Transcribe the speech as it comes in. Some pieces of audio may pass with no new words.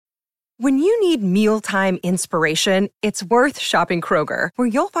When you need mealtime inspiration, it's worth shopping Kroger, where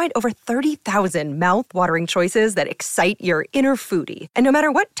you'll find over 30,000 mouth-watering choices that excite your inner foodie. And no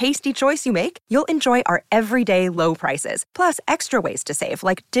matter what tasty choice you make, you'll enjoy our everyday low prices, plus extra ways to save,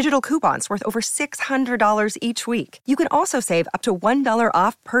 like digital coupons worth over $600 each week. You can also save up to $1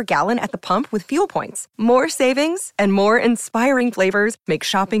 off per gallon at the pump with fuel points. More savings and more inspiring flavors make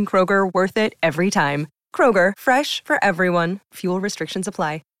shopping Kroger worth it every time. Kroger, fresh for everyone. Fuel restrictions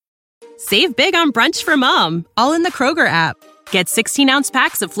apply. Save big on brunch for mom, all in the Kroger app. Get 16-ounce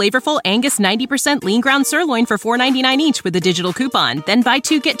packs of flavorful Angus 90% lean ground sirloin for $4.99 each with a digital coupon. Then buy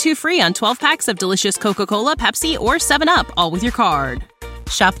 2, get 2 free on 12 packs of delicious Coca-Cola, Pepsi, or 7-Up, all with your card.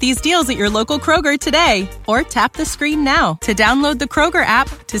 Shop these deals at your local Kroger today, or tap the screen now to download the Kroger app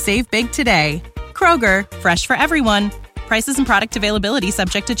to save big today. Kroger, fresh for everyone. Prices and product availability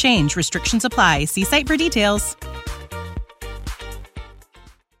subject to change. Restrictions apply. See site for details.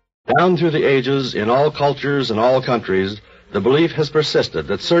 Down through the ages, in all cultures and all countries, the belief has persisted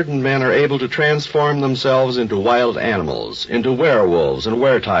that certain men are able to transform themselves into wild animals, into werewolves and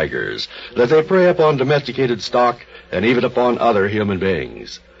were-tigers, that they prey upon domesticated stock and even upon other human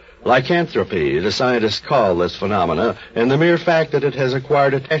beings. Lycanthropy, the scientists call this phenomena, and the mere fact that it has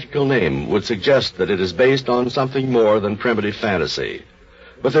acquired a technical name would suggest that it is based on something more than primitive fantasy.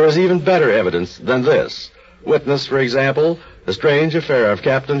 But there is even better evidence than this. Witness, for example, the strange affair of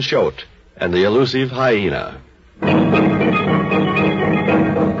Captain Choate and the elusive hyena.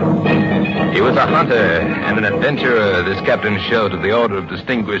 He was a hunter and an adventurer, this Captain Choate of the Order of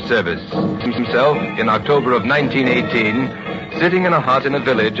Distinguished Service. Himself, in October of 1918, sitting in a hut in a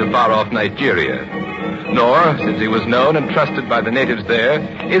village of far-off Nigeria. Nor, since he was known and trusted by the natives there,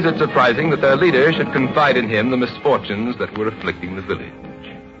 is it surprising that their leader should confide in him the misfortunes that were afflicting the village.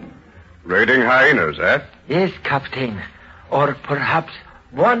 Raiding hyenas, eh? Yes, Captain. Or perhaps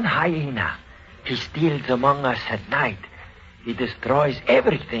one hyena. He steals among us at night. He destroys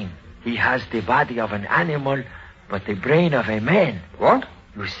everything. He has the body of an animal, but the brain of a man. What?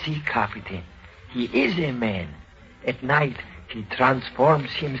 You see, Captain, he is a man. At night, he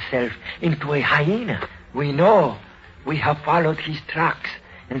transforms himself into a hyena. We know. We have followed his tracks,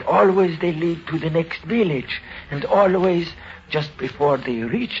 and always they lead to the next village, and always, just before they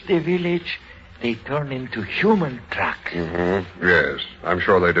reach the village, they turn into human tracks. Mm-hmm. Yes, I'm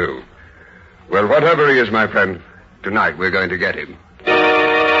sure they do. Well, whatever he is, my friend, tonight we're going to get him.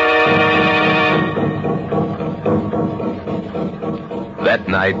 That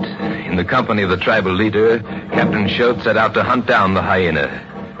night, in the company of the tribal leader, Captain Choate set out to hunt down the hyena.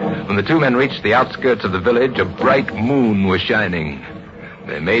 When the two men reached the outskirts of the village, a bright moon was shining.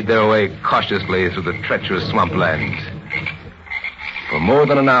 They made their way cautiously through the treacherous swampland. For more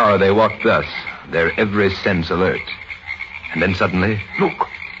than an hour they walked thus, their every sense alert. And then suddenly... Look,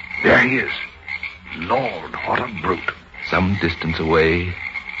 there he is. Lord, what a brute. Some distance away,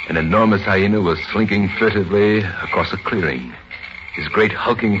 an enormous hyena was slinking furtively across a clearing, his great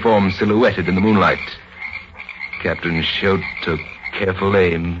hulking form silhouetted in the moonlight. Captain Choate took careful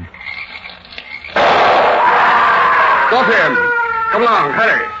aim. Stop him! Come along,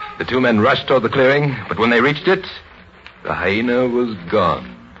 hurry! The two men rushed toward the clearing, but when they reached it, the hyena was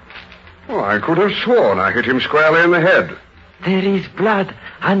gone. Oh, I could have sworn I hit him squarely in the head. There is blood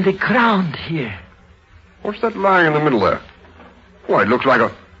on the ground here. What's that lying in the middle there? Why, it looks like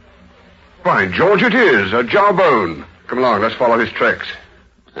a... By George, it is, a jawbone. Come along, let's follow his tracks.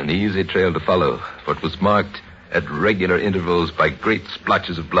 An easy trail to follow, for it was marked at regular intervals by great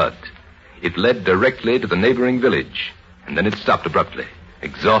splotches of blood. It led directly to the neighboring village, and then it stopped abruptly.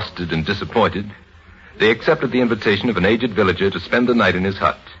 Exhausted and disappointed, they accepted the invitation of an aged villager to spend the night in his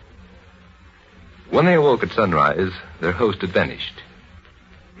hut. When they awoke at sunrise, their host had vanished.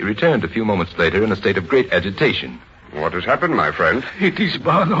 He returned a few moments later in a state of great agitation. What has happened, my friend? It is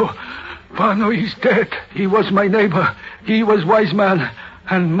Bano. Bano is dead. He was my neighbor. He was wise man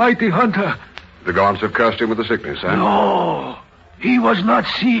and mighty hunter. The gods have cursed him with the sickness, huh? No, he was not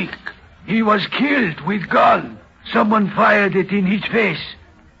sick. He was killed with gun. Someone fired it in his face.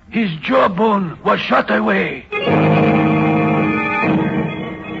 His jawbone was shot away.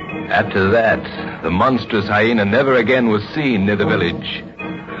 After that, the monstrous hyena never again was seen near the village.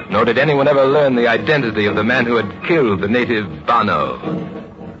 Nor did anyone ever learn the identity of the man who had killed the native Bano.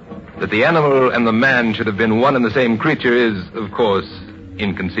 That the animal and the man should have been one and the same creature is, of course,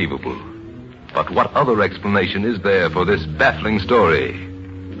 inconceivable. But what other explanation is there for this baffling story?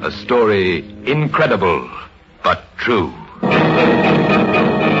 A story incredible, but true.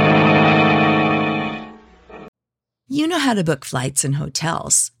 You know how to book flights and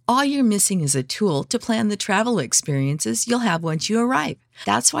hotels. All you're missing is a tool to plan the travel experiences you'll have once you arrive.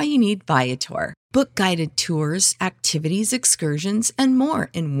 That's why you need Viator. Book guided tours, activities, excursions, and more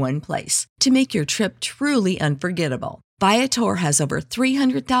in one place to make your trip truly unforgettable. Viator has over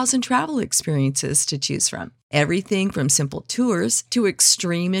 300,000 travel experiences to choose from. Everything from simple tours to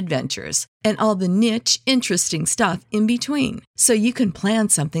extreme adventures and all the niche, interesting stuff in between. So you can plan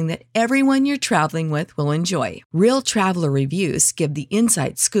something that everyone you're traveling with will enjoy. Real traveler reviews give the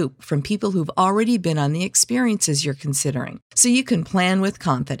inside scoop from people who've already been on the experiences you're considering. So you can plan with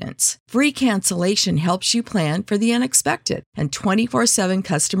confidence. Free cancellation helps you plan for the unexpected. And 24/7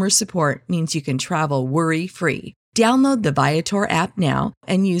 customer support means you can travel worry-free. Download the Viator app now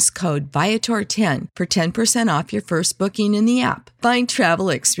and use code Viator10 for 10% off your first booking in the app. Find travel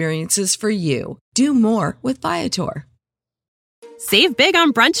experiences for you. Do more with Viator. Save big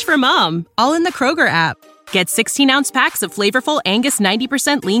on brunch for mom, all in the Kroger app. Get 16-ounce packs of flavorful Angus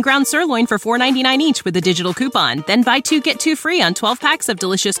 90% lean ground sirloin for $4.99 each with a digital coupon. Then buy 2, get 2 free on 12 packs of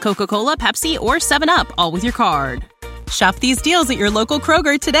delicious Coca-Cola, Pepsi, or 7-Up, all with your card. Shop these deals at your local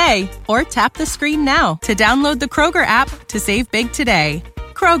Kroger today, or tap the screen now to download the Kroger app to save big today.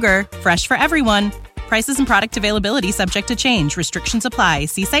 Kroger, fresh for everyone. Prices and product availability subject to change. Restrictions apply.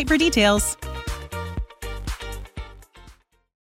 See site for details.